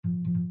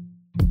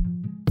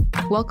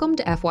Welcome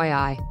to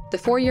FYI, the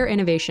 4-Year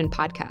Innovation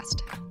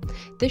Podcast.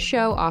 This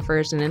show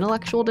offers an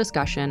intellectual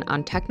discussion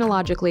on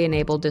technologically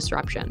enabled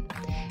disruption,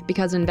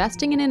 because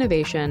investing in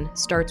innovation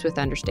starts with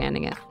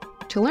understanding it.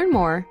 To learn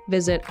more,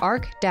 visit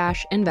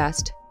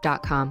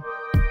arc-invest.com.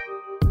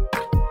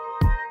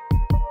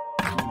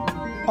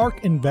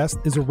 ARK Invest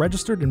is a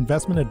registered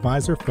investment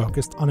advisor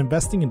focused on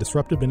investing in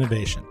disruptive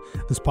innovation.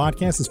 This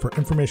podcast is for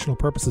informational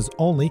purposes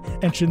only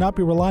and should not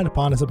be relied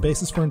upon as a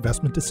basis for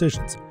investment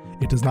decisions.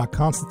 It does not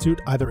constitute,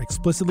 either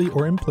explicitly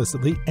or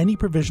implicitly, any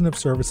provision of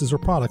services or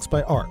products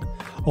by ARK.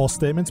 All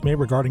statements made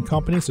regarding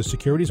companies or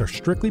securities are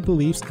strictly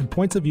beliefs and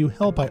points of view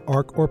held by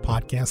ARK or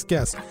podcast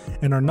guests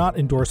and are not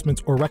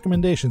endorsements or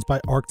recommendations by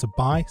ARK to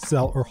buy,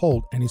 sell, or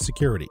hold any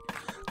security.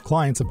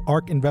 Clients of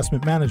ARK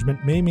Investment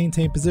Management may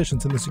maintain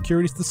positions in the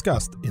securities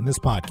discussed in this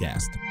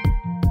podcast.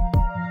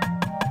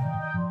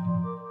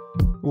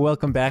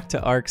 Welcome back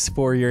to ARK's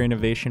 4-Year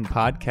Innovation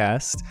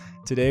Podcast.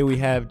 Today we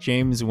have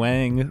James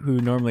Wang,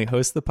 who normally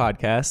hosts the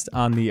podcast,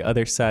 on the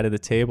other side of the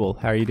table.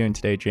 How are you doing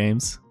today,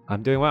 James?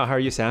 I'm doing well. How are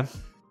you, Sam?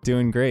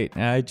 Doing great.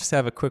 I just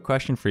have a quick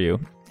question for you.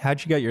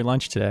 How'd you get your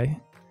lunch today?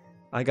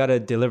 I got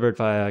it delivered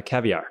via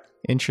Caviar.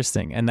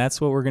 Interesting. And that's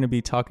what we're going to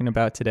be talking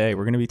about today.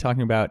 We're going to be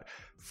talking about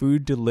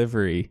food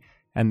delivery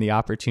and the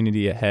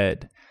opportunity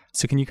ahead.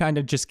 So can you kind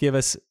of just give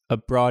us a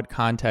broad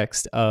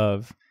context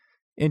of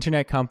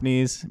internet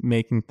companies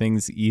making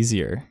things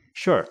easier?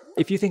 Sure.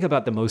 If you think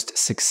about the most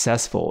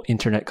successful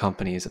internet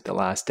companies of the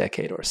last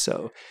decade or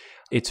so,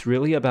 it's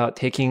really about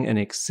taking an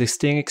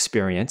existing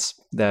experience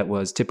that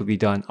was typically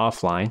done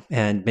offline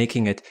and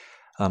making it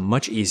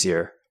much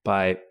easier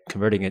by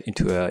converting it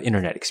into an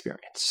internet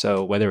experience.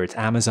 So whether it's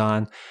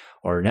Amazon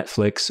or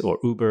Netflix or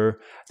Uber,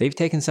 they've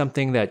taken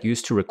something that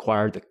used to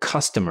require the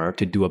customer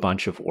to do a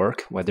bunch of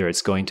work, whether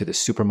it's going to the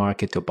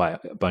supermarket to buy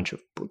a bunch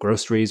of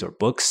groceries or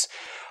books,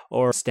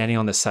 or standing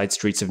on the side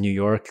streets of New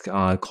York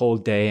on a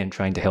cold day and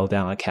trying to hail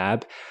down a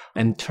cab,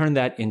 and turn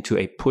that into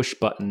a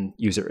push-button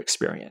user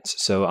experience.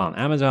 So on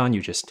Amazon,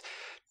 you just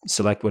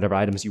select whatever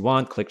items you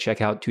want, click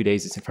checkout, 2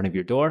 days it's in front of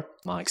your door.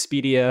 On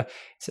Expedia,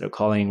 instead of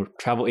calling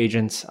travel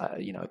agents,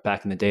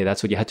 back in the day,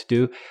 that's what you had to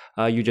do.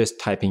 You just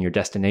type in your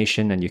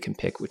destination and you can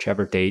pick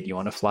whichever date you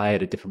want to fly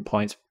at different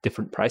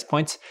price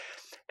points.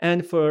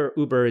 And for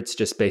Uber, it's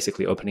just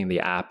basically opening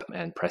the app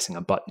and pressing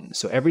a button.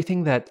 So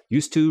everything that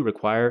used to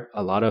require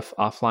a lot of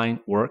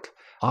offline work,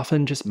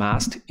 often just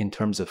masked in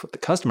terms of what the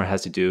customer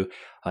has to do,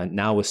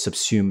 now is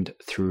subsumed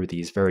through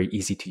these very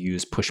easy to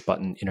use push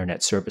button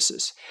internet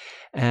services.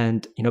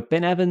 And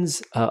Ben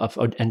Evans of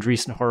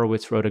Andreessen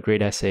Horowitz wrote a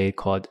great essay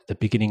called The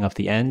Beginning of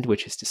the End,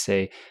 which is to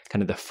say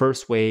kind of the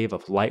first wave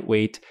of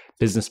lightweight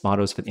business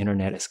models for the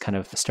internet has kind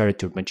of started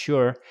to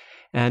mature.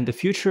 And the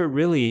future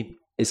really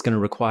is going to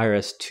require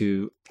us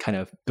to kind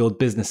of build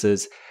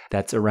businesses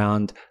that's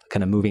around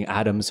kind of moving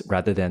atoms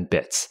rather than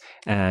bits.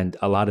 And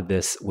a lot of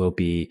this will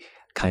be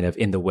kind of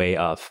in the way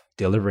of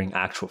delivering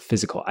actual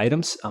physical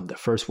items. The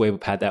first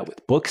wave had that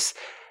with books.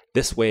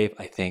 This wave,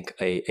 I think,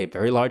 a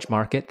very large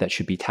market that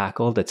should be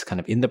tackled, that's kind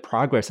of in the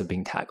progress of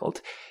being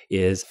tackled,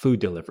 is food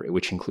delivery,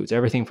 which includes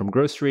everything from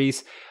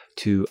groceries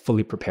to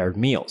fully prepared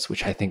meals,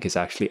 which I think is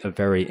actually a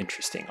very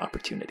interesting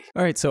opportunity.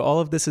 All right, so all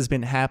of this has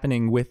been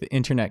happening with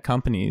internet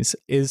companies.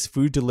 Is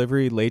food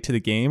delivery late to the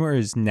game, or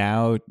is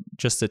now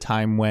just a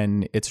time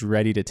when it's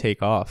ready to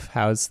take off?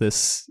 How's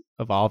this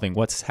evolving?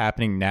 What's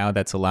happening now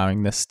that's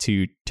allowing this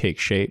to take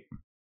shape?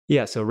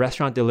 Yeah, so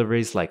restaurant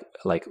deliveries like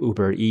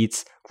Uber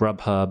Eats,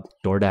 GrubHub,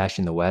 DoorDash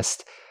in the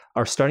West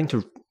are starting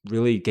to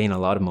really gain a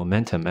lot of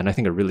momentum. And I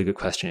think a really good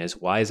question is,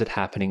 why is it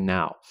happening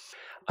now?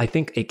 I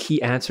think a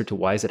key answer to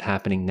why is it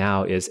happening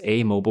now is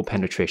mobile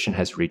penetration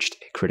has reached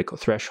a critical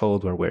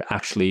threshold where we're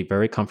actually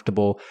very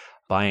comfortable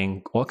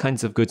buying all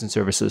kinds of goods and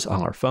services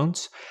on our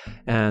phones.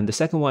 And the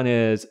second one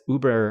is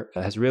Uber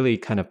has really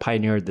kind of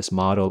pioneered this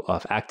model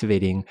of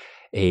activating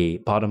a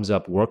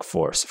bottoms-up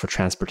workforce for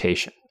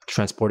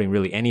transporting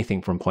really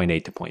anything from point A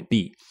to point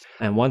B.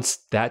 And once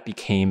that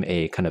became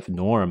a kind of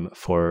norm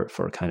for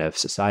kind of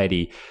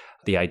society,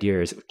 the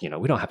idea is, we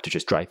don't have to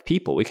just drive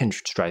people. We can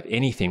drive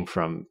anything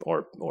from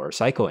or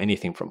cycle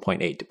anything from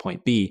point A to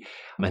point B.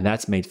 And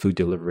that's made food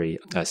delivery,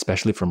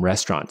 especially from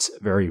restaurants,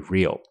 very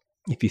real.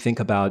 If you think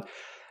about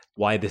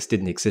why this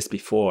didn't exist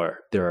before,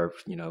 there are,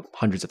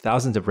 hundreds of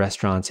thousands of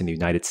restaurants in the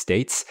United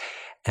States.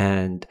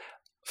 And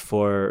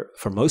for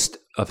most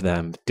of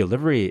them,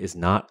 delivery is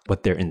not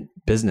what they're in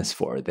business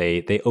for.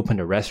 They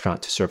opened a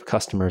restaurant to serve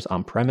customers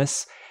on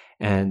premise,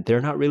 and they're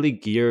not really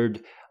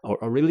geared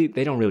or really,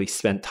 they don't really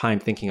spend time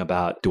thinking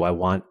about, do I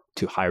want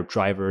to hire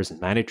drivers and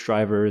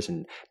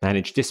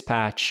manage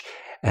dispatch?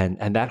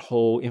 And that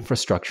whole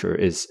infrastructure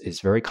is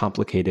very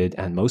complicated,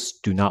 and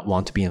most do not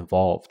want to be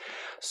involved.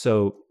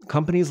 So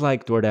companies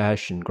like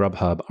DoorDash and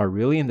GrubHub are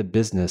really in the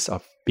business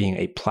of being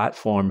a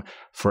platform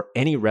for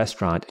any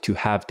restaurant to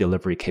have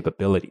delivery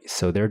capabilities.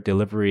 So their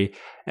delivery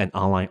and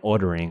online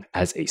ordering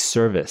as a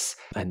service.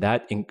 And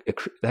that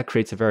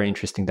creates a very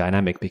interesting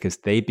dynamic because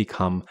they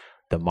become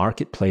the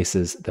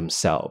marketplaces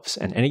themselves.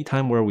 And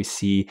anytime where we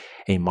see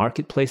a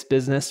marketplace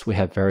business, we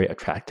have very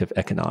attractive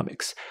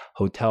economics.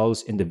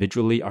 Hotels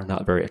individually are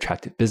not very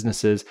attractive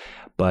businesses,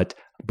 but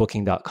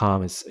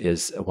Booking.com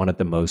is one of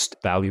the most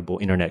valuable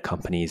internet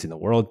companies in the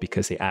world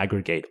because they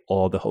aggregate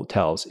all the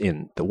hotels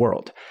in the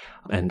world.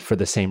 And for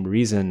the same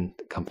reason,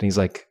 companies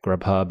like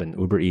GrubHub and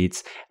Uber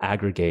Eats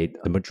aggregate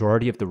the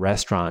majority of the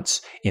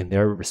restaurants in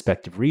their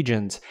respective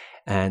regions,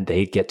 and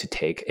they get to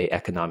take an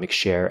economic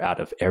share out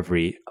of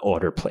every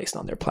order placed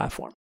on their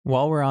platform.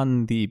 While we're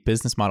on the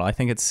business model, I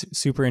think it's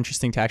super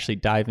interesting to actually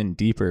dive in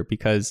deeper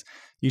because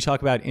you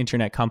talk about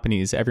internet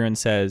companies, everyone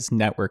says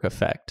network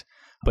effect.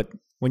 But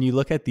when you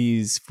look at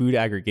these food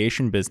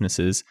aggregation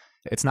businesses,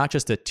 it's not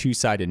just a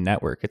two-sided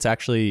network. It's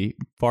actually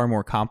far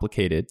more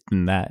complicated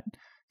than that.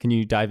 Can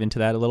you dive into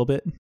that a little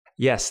bit?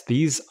 Yes,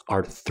 these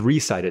are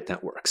three-sided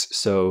networks.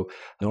 So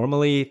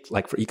normally,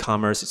 like for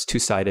e-commerce, it's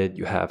two-sided.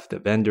 You have the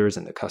vendors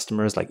and the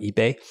customers like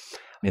eBay.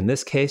 In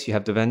this case, you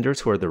have the vendors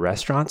who are the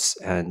restaurants,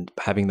 and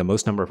having the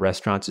most number of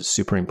restaurants is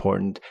super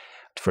important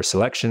for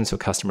selection, so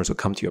customers will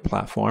come to your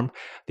platform.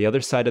 The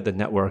other side of the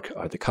network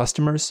are the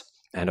customers.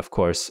 And of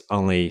course,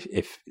 unless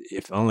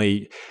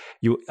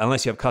you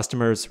have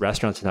customers,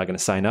 restaurants are not going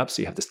to sign up.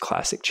 So you have this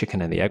classic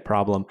chicken and the egg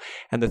problem.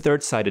 And the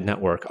third-sided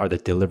network are the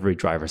delivery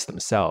drivers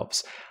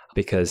themselves.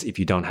 Because if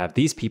you don't have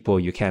these people,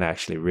 you can't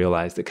actually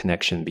realize the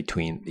connection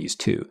between these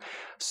two.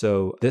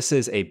 So this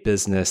is a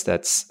business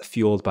that's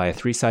fueled by a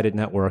three-sided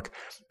network,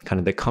 kind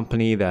of the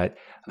company that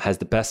has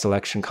the best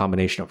selection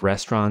combination of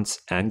restaurants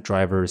and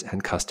drivers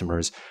and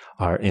customers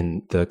are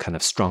in the kind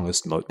of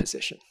strongest moat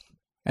position.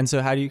 And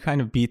so how do you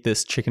kind of beat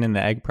this chicken and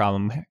the egg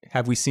problem?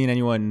 Have we seen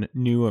anyone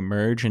new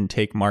emerge and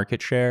take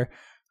market share?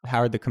 How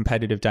are the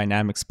competitive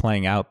dynamics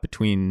playing out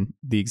between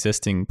the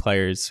existing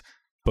players,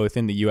 both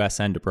in the US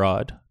and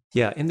abroad?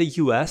 Yeah, in the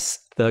US,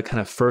 the kind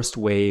of first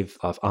wave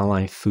of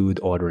online food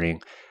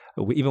ordering,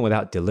 even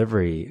without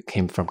delivery,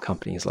 came from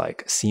companies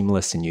like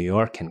Seamless in New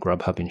York and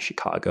GrubHub in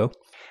Chicago.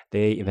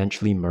 They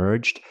eventually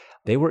merged.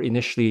 They were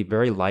initially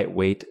very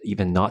lightweight,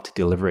 even not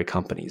delivery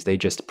companies. They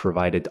just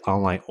provided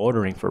online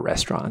ordering for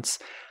restaurants.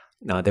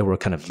 They were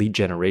kind of lead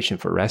generation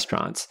for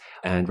restaurants.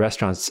 And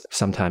restaurants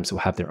sometimes will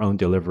have their own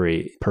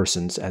delivery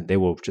persons, and they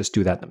will just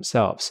do that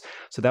themselves.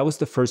 So that was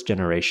the first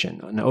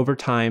generation. And over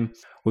time,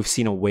 we've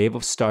seen a wave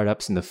of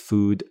startups in the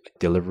food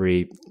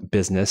delivery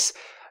business.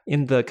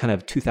 In the kind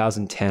of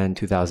 2010,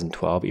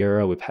 2012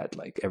 era, we've had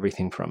like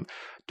everything from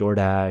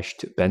DoorDash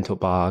to Bento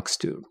Box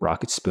to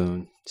Rocket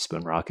Spoon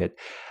Rocket.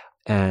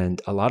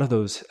 And a lot of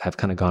those have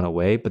kind of gone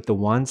away, but the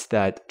ones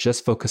that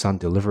just focus on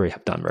delivery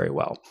have done very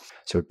well.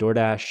 So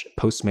DoorDash,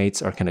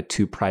 Postmates are kind of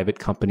two private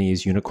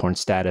companies, unicorn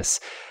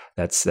status,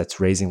 that's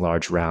raising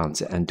large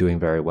rounds and doing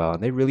very well.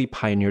 And they really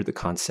pioneered the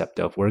concept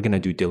of we're going to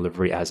do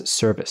delivery as a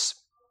service.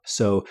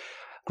 So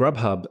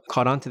GrubHub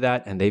caught on to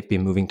that, and they've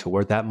been moving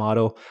toward that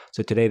model.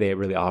 So today they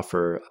really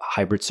offer a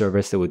hybrid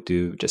service that would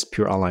do just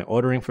pure online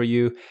ordering for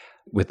you,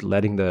 with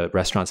letting the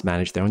restaurants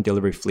manage their own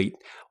delivery fleet.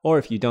 Or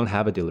if you don't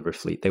have a delivery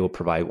fleet, they will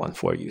provide one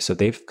for you. So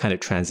they've kind of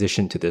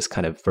transitioned to this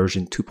kind of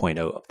version 2.0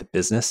 of the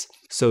business.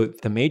 So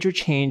the major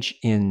change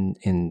in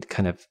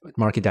kind of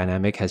market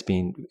dynamic has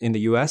been, in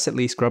the US at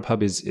least,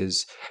 GrubHub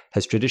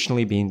has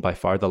traditionally been by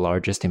far the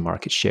largest in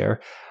market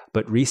share.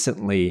 But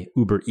recently,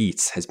 Uber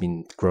Eats has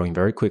been growing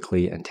very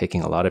quickly and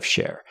taking a lot of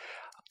share.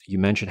 You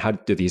mentioned, how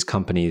do these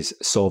companies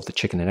solve the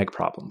chicken and egg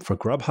problem? For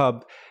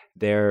GrubHub,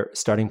 their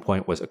starting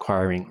point was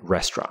acquiring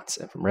restaurants.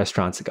 And from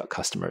restaurants, it got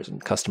customers,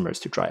 and customers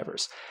to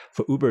drivers.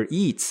 For Uber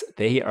Eats,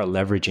 they are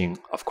leveraging,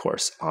 of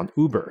course, on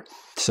Uber.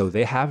 So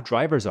they have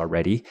drivers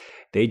already.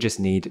 They just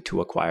need to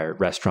acquire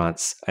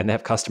restaurants, and they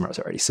have customers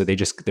already. So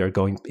they're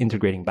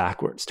integrating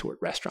backwards toward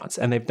restaurants.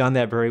 And they've done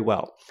that very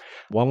well.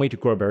 One way to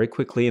grow very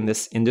quickly in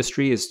this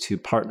industry is to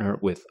partner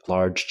with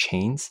large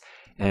chains.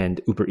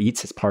 And Uber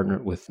Eats has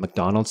partnered with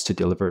McDonald's to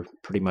deliver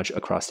pretty much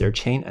across their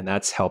chain, and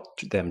that's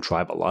helped them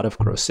drive a lot of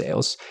gross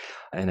sales.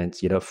 And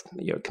it's, your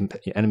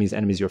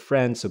enemy's your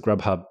friend. So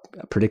GrubHub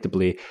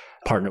predictably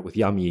partnered with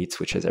Yum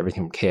Eats, which has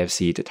everything from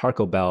KFC to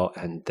Taco Bell,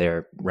 and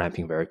they're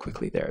ramping very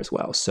quickly there as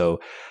well. So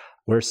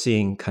we're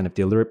seeing kind of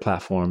delivery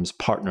platforms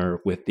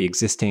partner with the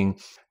existing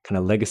kind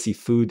of legacy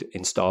food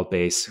installed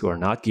base who are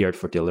not geared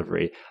for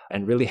delivery,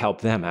 and really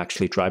help them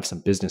actually drive some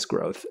business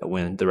growth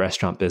when the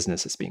restaurant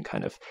business has been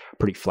kind of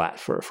pretty flat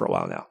for a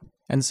while now.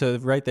 And so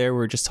right there,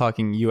 we're just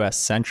talking US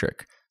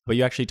centric, but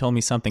you actually told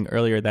me something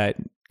earlier that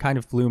kind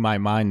of blew my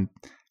mind.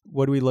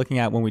 What are we looking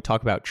at when we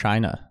talk about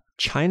China?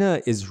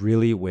 China is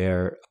really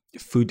where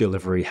food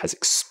delivery has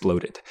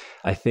exploded.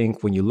 I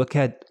think when you look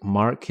at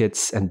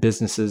markets and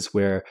businesses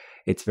where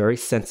it's very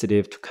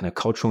sensitive to kind of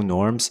cultural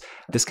norms,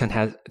 this can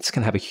have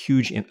a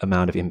huge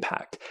amount of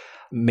impact.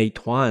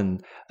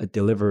 Meituan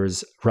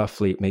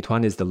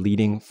Meituan is the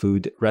leading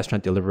food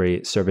restaurant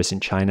delivery service in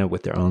China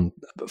with their own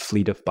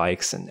fleet of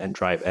bikes and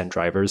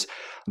drivers.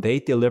 They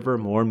deliver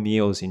more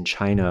meals in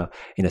China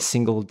in a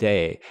single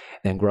day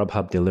than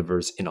GrubHub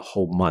delivers in a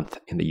whole month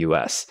in the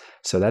US.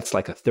 So that's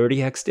like a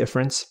 30x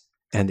difference.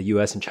 And the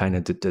US and China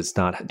do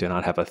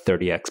not have a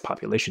 30x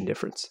population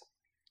difference.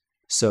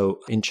 So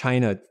in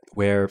China,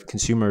 where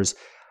consumers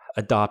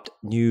adopt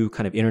new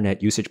kind of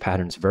internet usage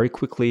patterns very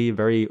quickly,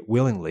 very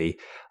willingly,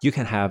 you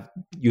can have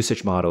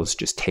usage models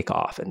just take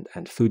off.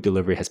 And food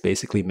delivery has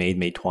basically made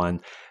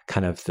Meituan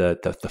kind of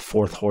the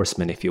fourth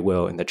horseman, if you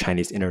will, in the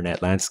Chinese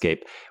internet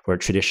landscape, where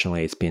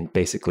traditionally it's been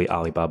basically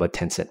Alibaba,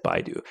 Tencent,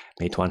 Baidu.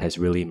 Meituan has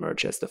really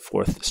emerged as the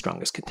fourth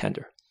strongest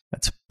contender.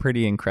 That's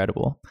pretty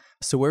incredible.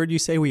 So where would you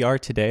say we are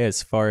today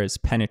as far as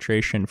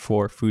penetration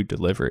for food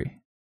delivery?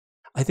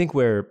 I think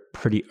we're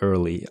pretty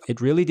early.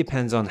 It really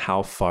depends on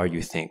how far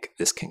you think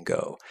this can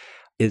go.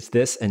 Is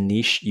this a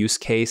niche use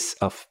case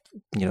of,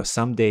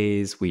 some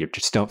days we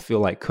just don't feel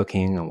like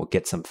cooking and we'll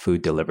get some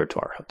food delivered to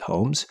our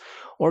homes?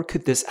 Or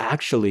could this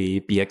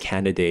actually be a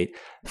candidate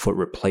for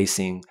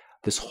replacing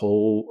this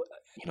whole,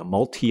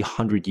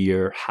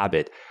 multi-hundred-year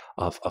habit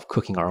of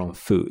cooking our own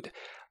food?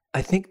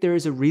 I think there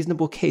is a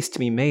reasonable case to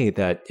be made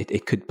that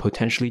it could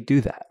potentially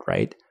do that,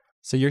 right?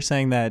 So you're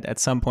saying that at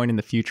some point in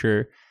the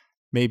future,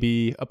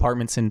 maybe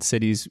apartments in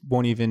cities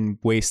won't even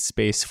waste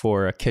space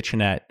for a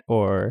kitchenette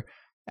or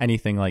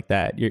anything like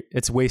that.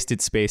 It's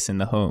wasted space in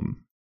the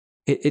home.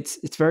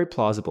 It's very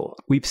plausible.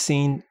 We've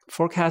seen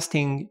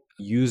forecasting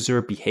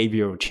user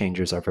behavioral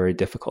changes are very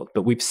difficult,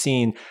 but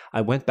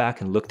I went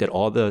back and looked at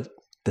all the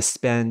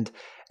spend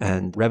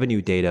and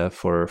revenue data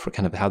for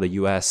kind of how the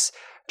US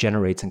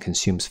generates and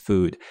consumes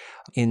food.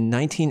 In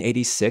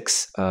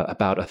 1986,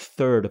 about a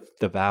third of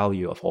the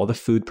value of all the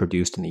food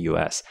produced in the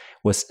US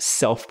was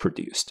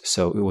self-produced.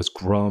 So it was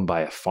grown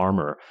by a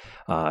farmer,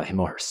 him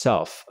or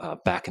herself,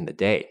 back in the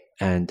day.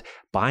 And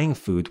buying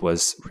food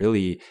was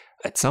really,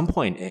 at some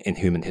point in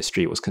human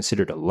history, it was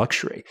considered a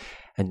luxury.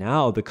 And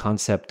now the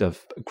concept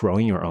of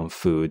growing your own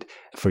food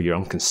for your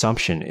own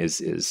consumption is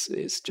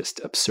just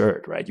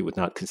absurd, right? You would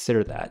not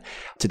consider that.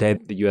 Today,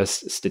 the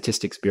US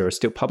Statistics Bureau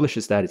still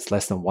publishes that it's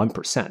less than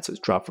 1%. So it's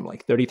dropped from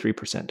like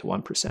 33% to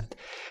 1%.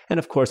 And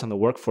of course, on the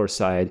workforce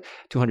side,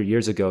 200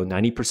 years ago,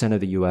 90% of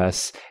the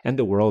US and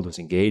the world was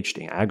engaged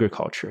in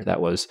agriculture.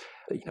 That was,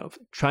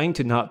 trying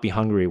to not be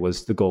hungry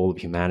was the goal of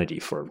humanity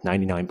for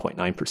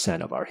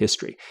 99.9% of our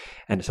history.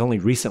 And it's only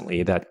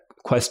recently that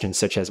questions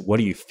such as, what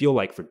do you feel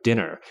like for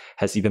dinner,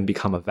 has even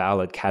become a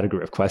valid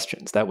category of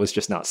questions. That was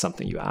just not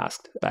something you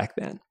asked back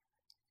then.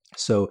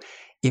 So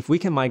if we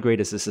can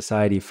migrate as a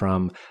society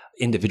from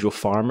individual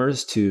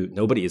farmers to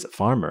nobody is a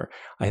farmer,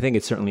 I think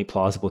it's certainly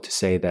plausible to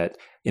say that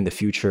in the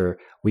future,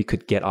 we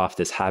could get off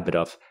this habit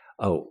of,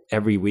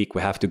 every week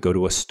we have to go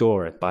to a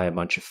store and buy a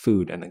bunch of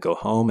food and then go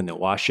home and then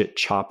wash it,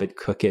 chop it,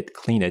 cook it,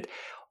 clean it.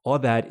 All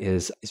that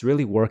is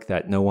really work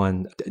that no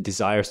one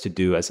desires to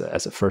do as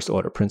a first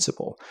order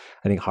principle.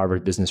 I think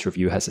Harvard Business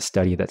Review has a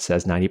study that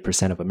says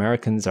 90% of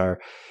Americans are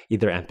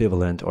either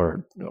ambivalent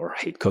or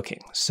hate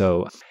cooking.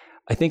 So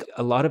I think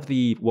a lot of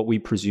what we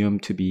presume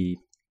to be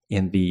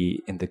in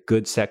the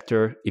goods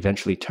sector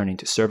eventually turning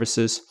to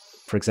services.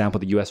 For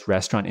example, the US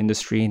restaurant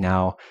industry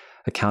now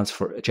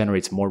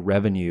generates more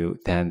revenue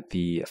than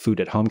the food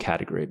at home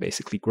category,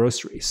 basically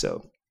groceries.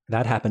 So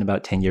that happened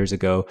about 10 years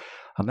ago.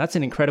 That's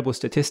an incredible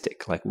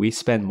statistic. Like, we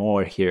spend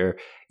more here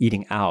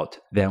eating out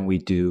than we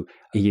do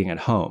eating at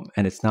home.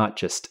 And it's not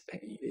just,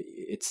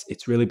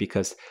 it's really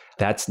because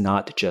that's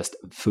not just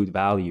food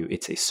value,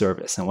 it's a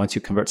service. And once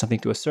you convert something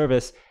to a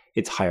service,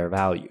 it's higher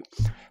value.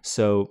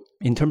 So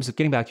in terms of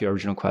getting back to your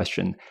original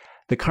question,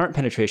 the current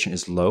penetration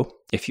is low.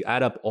 If you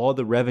add up all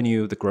the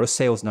revenue, the gross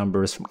sales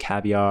numbers from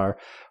Caviar,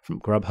 from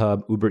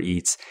GrubHub, Uber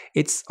Eats,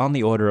 it's on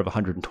the order of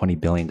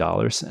 $120 billion.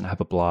 And I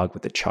have a blog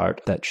with a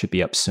chart that should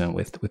be up soon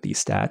with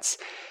these stats.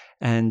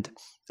 And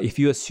if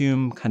you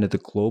assume kind of the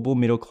global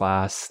middle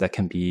class that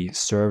can be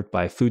served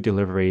by food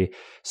delivery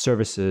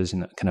services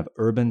in kind of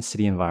urban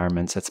city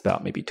environments, that's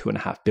about maybe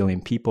 2.5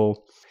 billion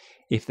people.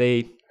 If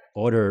they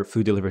order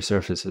food delivery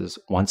services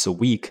once a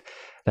week,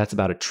 that's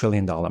about $1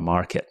 trillion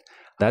market.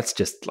 That's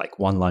just like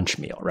one lunch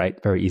meal, right?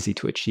 Very easy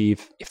to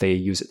achieve. If they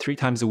use it 3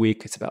 times a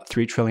week, it's about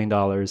 $3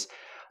 trillion.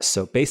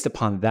 So based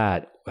upon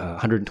that,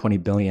 120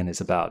 billion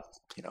is about,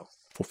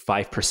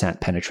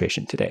 5%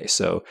 penetration today.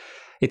 So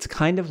it's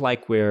kind of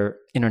like where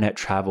internet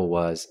travel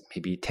was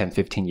maybe 10,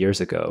 15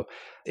 years ago.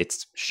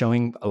 It's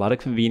showing a lot of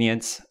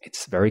convenience.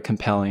 It's very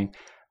compelling,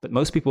 but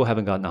most people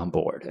haven't gotten on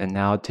board. And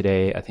now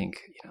today, I think,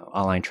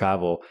 online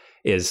travel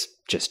is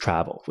just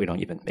travel. We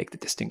don't even make the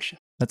distinction.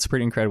 That's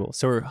pretty incredible.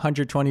 So we're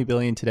 120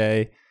 billion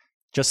today,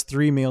 just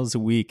 3 meals a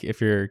week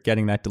if you're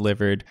getting that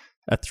delivered,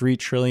 a $3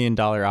 trillion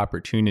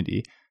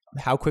opportunity.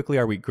 How quickly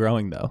are we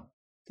growing though?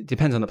 It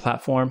depends on the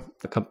platform.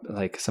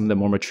 Like some of the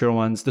more mature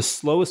ones, the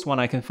slowest one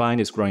I can find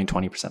is growing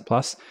 20%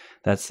 plus.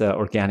 That's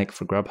organic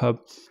for GrubHub.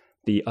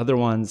 The other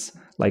ones,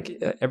 like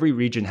every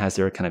region has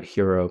their kind of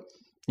hero.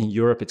 In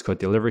Europe, it's called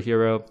Delivery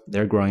Hero.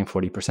 They're growing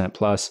 40%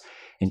 plus.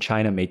 In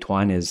China,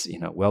 Meituan is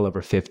well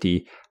over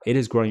 50. It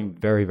is growing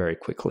very, very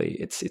quickly.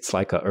 It's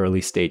like an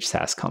early stage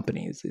SaaS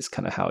company is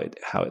kind of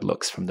how it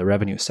looks from the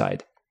revenue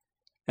side.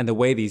 And the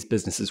way these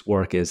businesses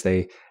work is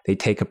they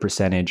take a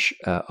percentage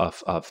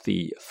of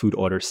the food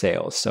order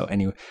sales. So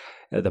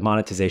the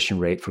monetization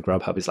rate for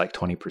GrubHub is like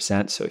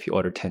 20%. So if you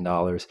order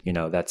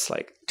 $10, that's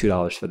like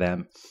 $2 for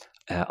them.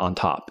 on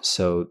top.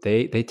 So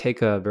they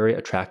take a very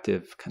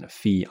attractive kind of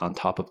fee on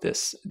top of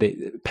this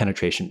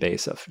penetration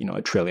base of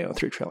 $1 trillion or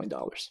 $3 trillion.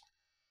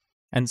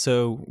 And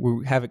so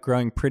we have it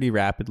growing pretty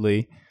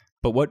rapidly,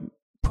 but what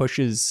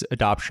pushes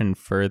adoption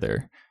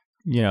further?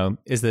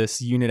 Is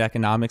this unit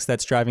economics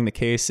that's driving the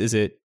case? Is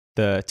it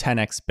the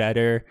 10x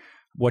better?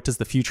 What does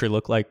the future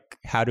look like?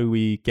 How do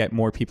we get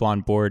more people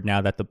on board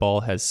now that the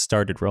ball has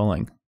started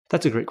rolling?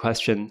 That's a great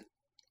question.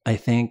 I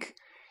think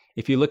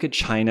if you look at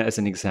China as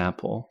an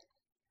example,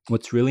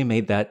 what's really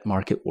made that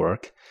market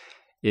work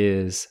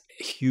is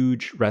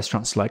huge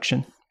restaurant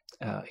selection,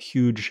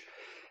 huge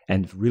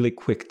and really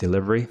quick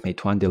delivery.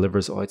 Meituan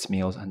delivers all its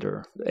meals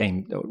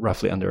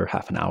roughly under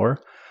half an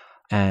hour,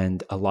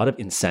 and a lot of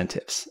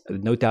incentives.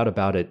 No doubt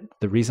about it.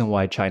 The reason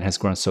why China has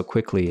grown so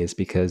quickly is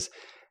because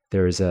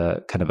there's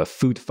a kind of a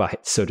food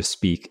fight, so to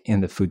speak,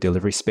 in the food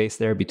delivery space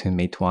there between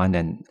Meituan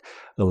and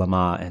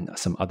Ele.me and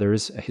some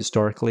others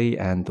historically.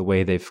 And the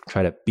way they've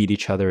tried to beat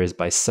each other is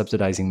by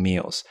subsidizing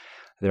meals.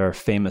 There are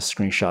famous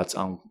screenshots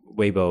on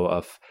Weibo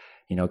of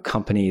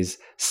companies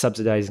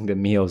subsidizing the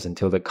meals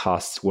until the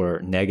costs were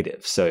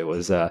negative. So it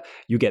was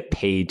you get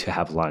paid to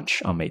have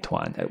lunch on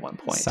Meituan at one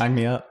point. Sign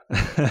me up.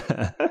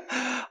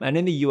 And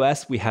in the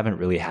US, we haven't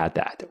really had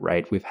that,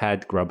 right? We've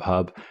had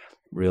GrubHub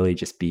really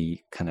just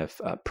be kind of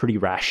pretty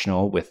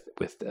rational with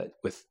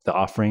the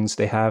offerings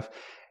they have.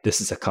 This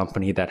is a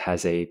company that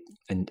has a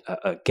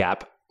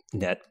GAAP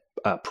net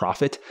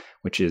profit,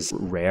 which is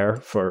rare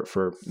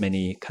for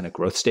many kind of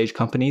growth stage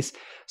companies.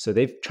 So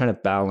they've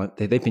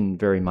been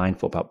very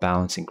mindful about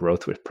balancing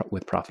growth with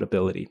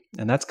profitability.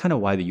 And that's kind of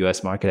why the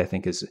US market, I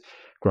think, is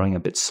growing a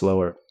bit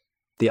slower.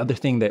 The other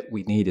thing that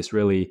we need is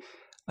really,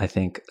 I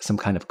think, some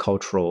kind of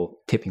cultural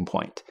tipping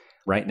point.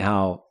 Right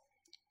now,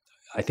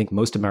 I think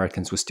most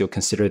Americans would still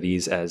consider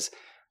these as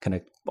kind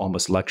of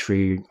almost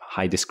luxury,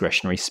 high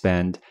discretionary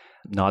spend,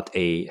 not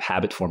a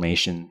habit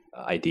formation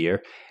idea.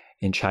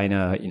 In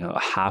China,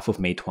 half of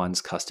Meituan's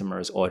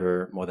customers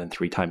order more than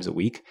 3 times a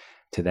week.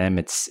 To them,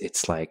 it's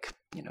like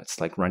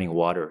running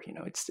water.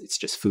 It's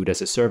just food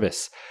as a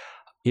service.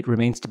 It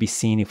remains to be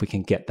seen if we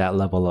can get that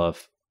level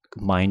of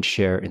mind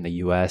share in the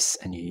US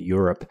and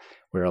Europe,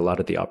 where a lot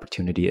of the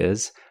opportunity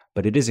is.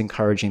 But it is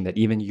encouraging that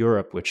even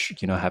Europe, which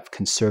have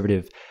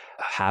conservative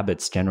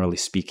habits, generally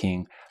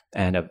speaking,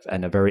 and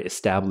a very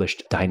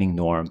established dining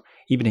norm.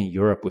 Even in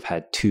Europe, we've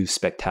had 2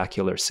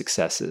 spectacular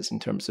successes in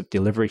terms of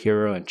Delivery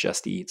Hero and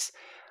Just Eats,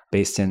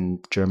 based in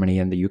Germany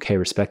and the UK,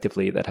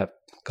 respectively, that have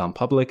gone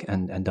public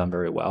and done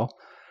very well.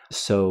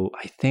 So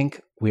I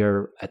think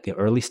we're at the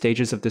early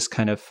stages of this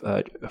kind of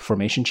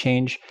formation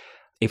change.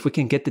 If we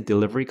can get the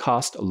delivery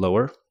cost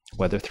lower,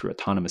 whether through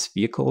autonomous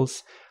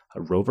vehicles,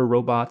 rover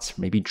robots,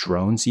 maybe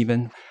drones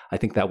even, I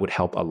think that would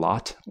help a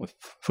lot.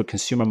 For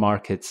consumer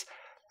markets,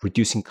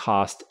 reducing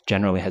cost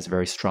generally has a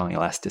very strong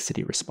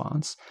elasticity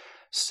response.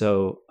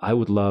 So I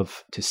would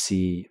love to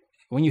see,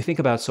 when you think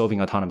about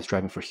solving autonomous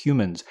driving for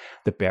humans,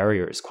 the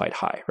barrier is quite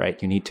high,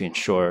 right? You need to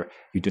ensure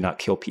you do not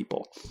kill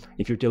people.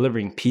 If you're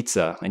delivering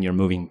pizza and you're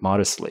moving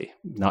modestly,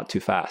 not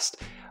too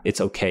fast, it's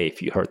okay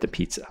if you hurt the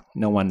pizza.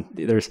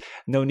 There's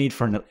no need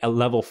for a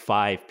level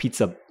 5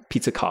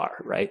 pizza car,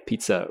 right?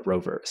 Pizza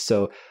rover.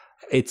 So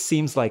it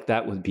seems like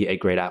that would be a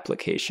great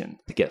application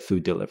to get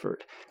food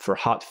delivered. For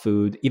hot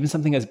food, even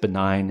something as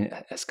benign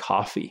as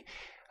coffee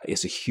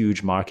is a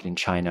huge market in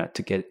China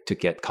to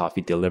get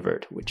coffee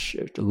delivered, which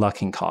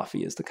Luckin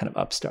Coffee is the kind of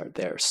upstart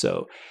there.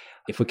 So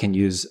if we can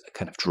use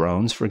kind of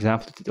drones, for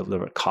example, to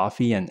deliver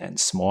coffee and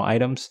small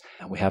items,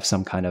 and we have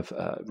some kind of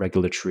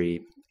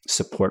regulatory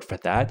support for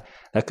that,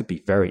 that could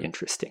be very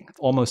interesting.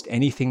 Almost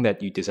anything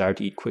that you desire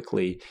to eat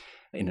quickly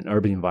in an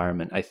urban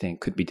environment, I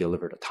think, could be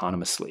delivered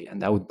autonomously.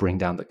 And that would bring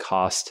down the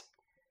cost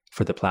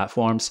for the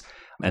platforms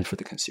and for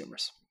the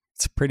consumers.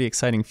 It's a pretty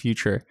exciting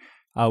future.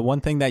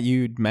 One thing that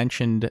you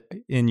mentioned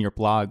in your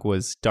blog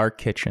was dark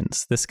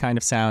kitchens. This kind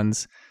of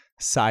sounds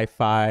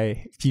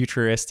sci-fi,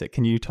 futuristic.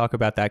 Can you talk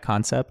about that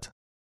concept?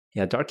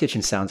 Yeah, dark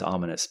kitchen sounds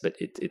ominous, but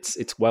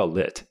it's well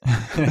lit.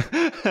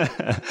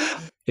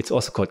 It's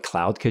also called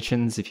cloud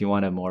kitchens, if you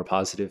want a more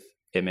positive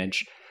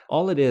image.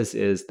 All it is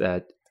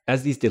that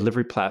as these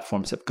delivery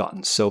platforms have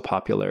gotten so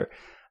popular,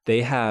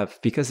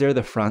 because they're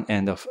the front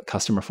end of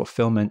customer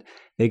fulfillment,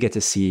 they get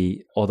to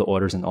see all the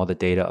orders and all the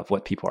data of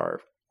what people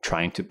are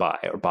trying to buy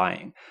or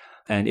buying.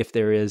 And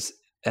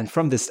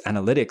from this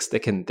analytics,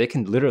 they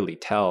can literally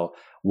tell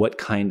what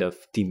kind of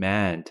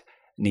demand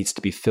needs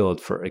to be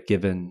filled for a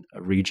given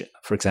region.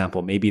 For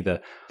example, maybe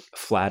the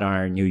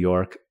Flatiron, New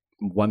York,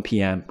 1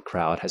 p.m.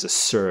 crowd has a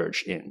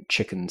surge in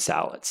chicken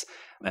salads,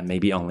 and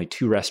maybe only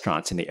 2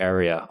 restaurants in the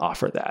area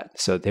offer that.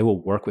 So they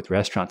will work with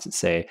restaurants and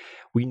say,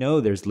 we know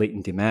there's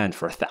latent demand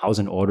for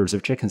 1,000 orders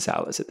of chicken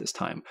salads at this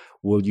time.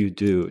 Will you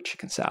do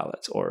chicken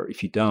salads? Or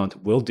if you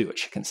don't, we'll do a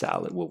chicken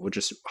salad. We'll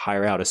just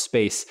hire out a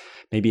space,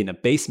 maybe in a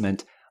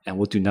basement, and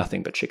we'll do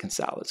nothing but chicken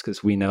salads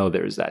because we know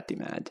there's that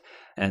demand.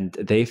 And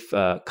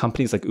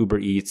companies like Uber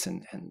Eats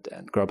and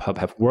GrubHub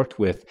have worked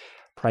with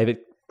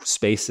private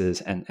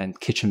spaces and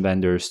kitchen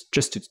vendors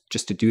just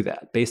to do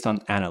that. Based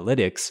on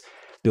analytics,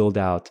 build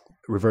out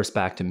reverse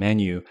back to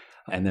menu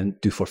and then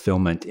do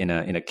fulfillment in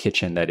a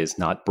kitchen that is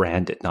not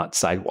branded, not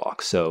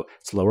sidewalk. So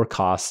it's lower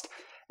cost,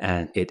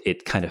 and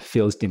it kind of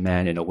fills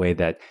demand in a way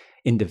that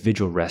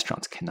individual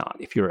restaurants cannot.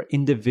 If you're an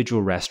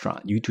individual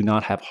restaurant, you do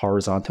not have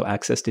horizontal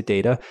access to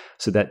data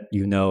so that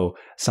you know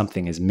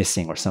something is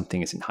missing or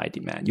something is in high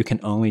demand. You can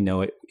only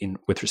know it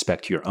with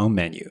respect to your own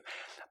menu.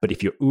 But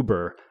if you're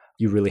Uber,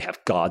 you really have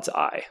God's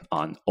eye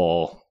on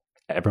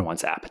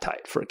everyone's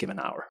appetite for a given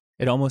hour.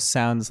 It almost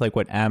sounds like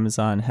what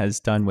Amazon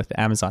has done with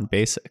Amazon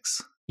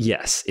Basics.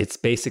 Yes, it's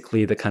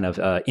basically the kind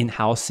of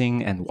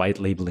in-housing and white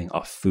labeling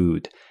of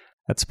food.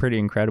 That's pretty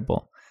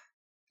incredible.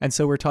 And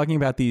so we're talking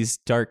about these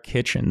dark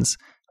kitchens.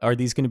 Are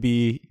these going to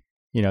be,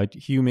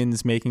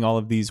 humans making all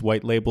of these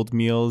white labeled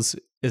meals?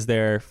 Is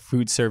there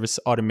food service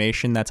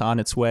automation that's on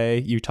its way?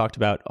 You talked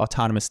about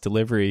autonomous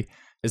delivery.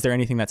 Is there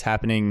anything that's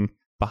happening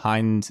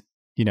behind,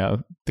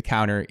 the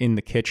counter in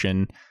the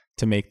kitchen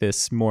to make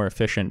this more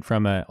efficient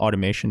from an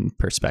automation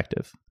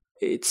perspective?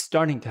 It's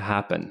starting to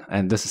happen.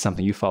 And this is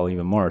something you follow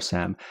even more,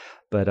 Sam.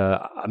 But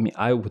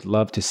I would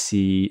love to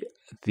see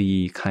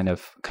the kind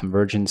of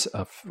convergence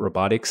of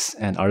robotics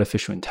and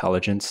artificial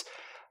intelligence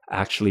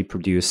actually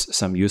produce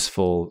some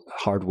useful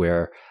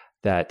hardware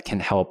that can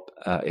help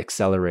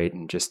accelerate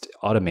and just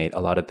automate a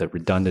lot of the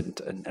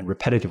redundant and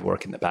repetitive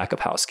work in the back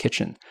of house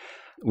kitchen.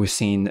 We've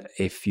seen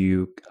a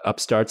few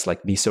upstarts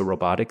like Miso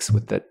Robotics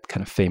with that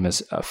kind of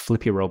famous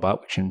flippy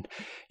robot, which can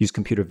use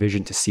computer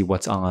vision to see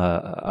what's on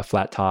a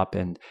flat top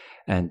and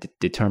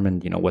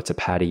determine, what's a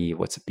patty,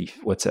 what's a beef,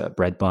 what's a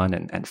bread bun,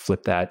 and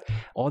flip that.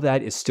 All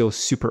that is still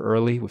super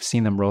early. We've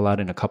seen them roll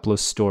out in a couple of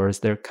stores.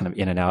 They're kind of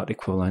in and out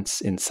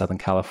equivalents in Southern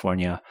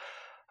California.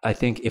 I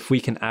think if we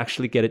can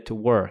actually get it to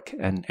work,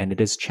 and it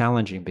is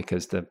challenging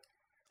because the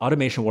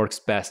automation works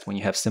best when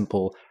you have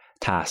simple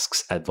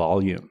tasks at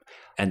volume.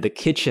 And the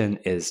kitchen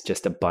is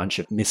just a bunch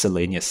of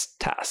miscellaneous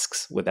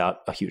tasks without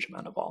a huge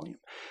amount of volume.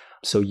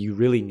 So you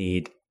really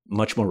need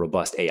much more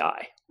robust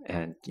AI.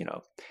 And,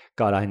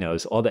 God, I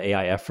knows all the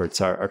AI efforts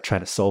are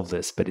trying to solve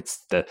this, but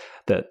it's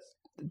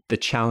the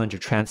challenge of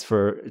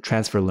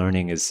transfer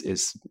learning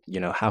is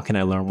how can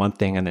I learn one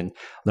thing and then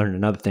learn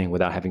another thing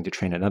without having to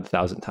train another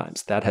 1,000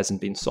 times? That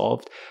hasn't been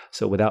solved.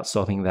 So without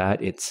solving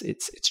that,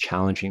 it's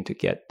challenging to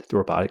get the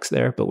robotics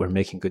there, but we're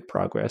making good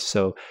progress.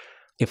 So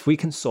if we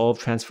can solve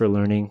transfer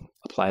learning,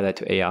 apply that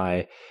to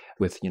AI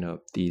with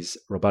these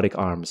robotic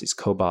arms, these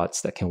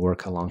cobots that can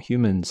work along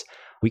humans,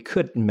 we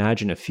could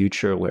imagine a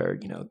future where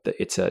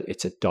it's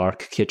a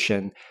dark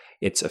kitchen.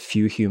 It's a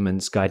few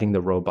humans guiding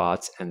the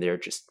robots, and they're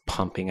just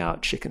pumping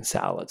out chicken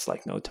salads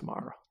like no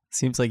tomorrow.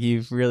 Seems like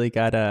you've really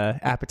got an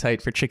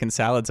appetite for chicken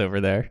salads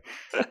over there.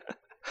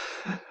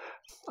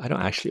 I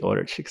don't actually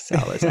order chicken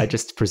salads. I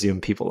just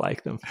presume people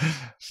like them.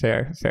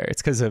 Fair.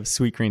 It's because of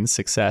Sweetgreen's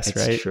success,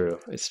 right?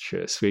 It's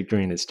true.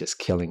 Sweetgreen is just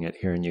killing it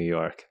here in New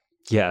York.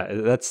 Yeah,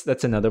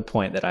 that's another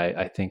point that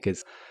I think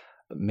is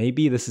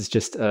maybe this is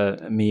just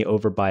me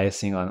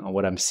over-biasing on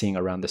what I'm seeing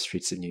around the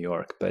streets of New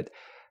York, but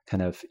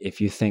kind of if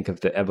you think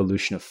of the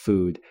evolution of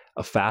food,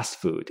 of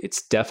fast food,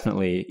 it's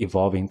definitely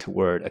evolving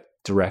toward a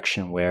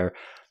direction where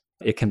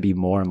it can be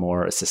more and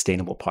more a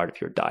sustainable part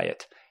of your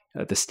diet.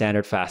 The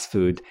standard fast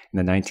food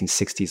in the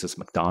 1960s was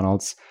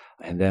McDonald's.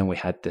 And then we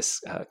had this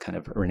kind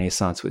of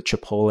renaissance with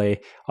Chipotle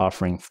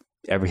offering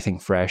everything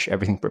fresh,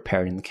 everything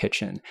prepared in the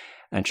kitchen.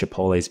 And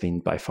Chipotle has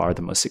been by far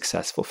the most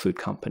successful food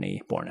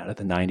company born out of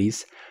the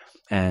 90s.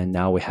 And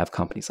now we have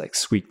companies like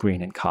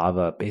Sweetgreen and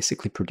Kava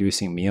basically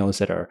producing meals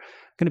that are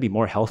going to be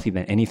more healthy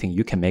than anything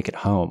you can make at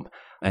home.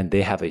 And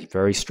they have a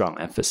very strong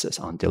emphasis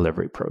on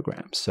delivery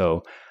programs.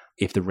 So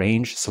if the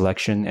range,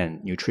 selection,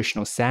 and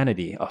nutritional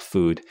sanity of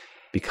food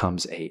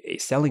becomes a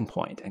selling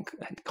point and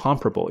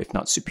comparable, if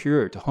not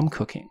superior to home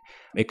cooking,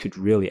 it could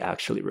really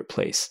actually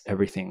replace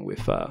everything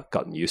we've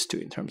gotten used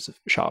to in terms of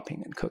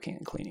shopping and cooking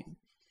and cleaning.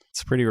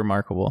 It's pretty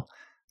remarkable.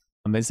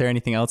 Is there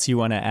anything else you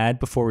want to add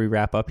before we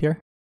wrap up here?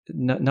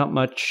 Not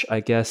much,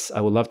 I guess.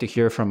 I would love to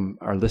hear from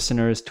our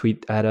listeners.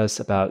 Tweet at us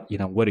about,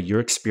 what are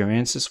your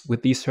experiences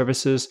with these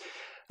services?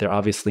 They're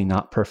obviously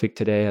not perfect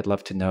today. I'd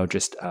love to know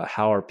just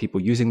how are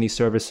people using these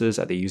services?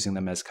 Are they using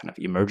them as kind of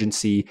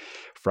emergency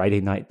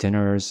Friday night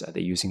dinners? Are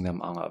they using them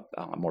on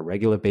a more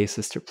regular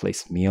basis to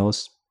replace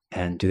meals?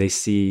 And do they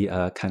see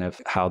kind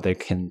of how do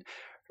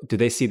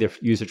they see their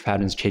usage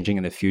patterns changing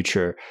in the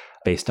future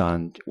based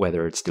on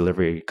whether it's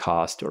delivery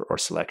cost or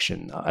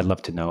selection? I'd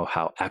love to know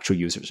how actual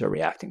users are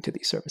reacting to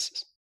these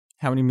services.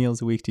 How many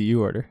meals a week do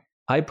you order?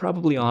 I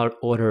probably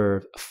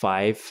order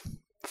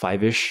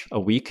five-ish a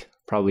week.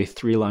 Probably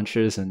 3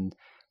 lunches and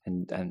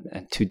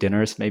 2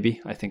 dinners, maybe.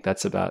 I think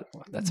that's about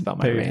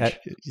my range.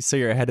 So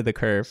you're ahead of the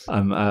curve.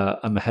 I'm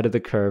ahead of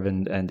the curve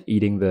and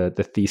eating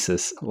the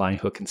thesis line,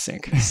 hook, and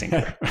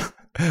sinker.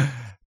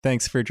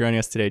 Thanks for joining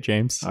us today,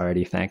 James.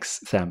 Alrighty, thanks,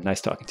 Sam.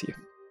 Nice talking to you.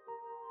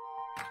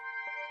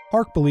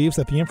 ARC believes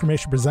that the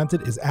information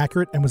presented is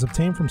accurate and was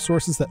obtained from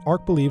sources that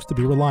ARC believes to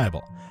be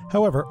reliable.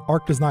 However,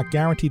 ARC does not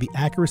guarantee the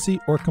accuracy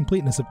or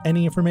completeness of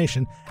any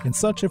information, and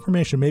such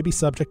information may be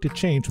subject to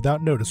change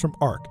without notice from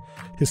ARC.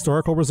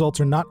 Historical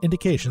results are not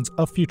indications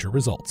of future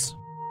results.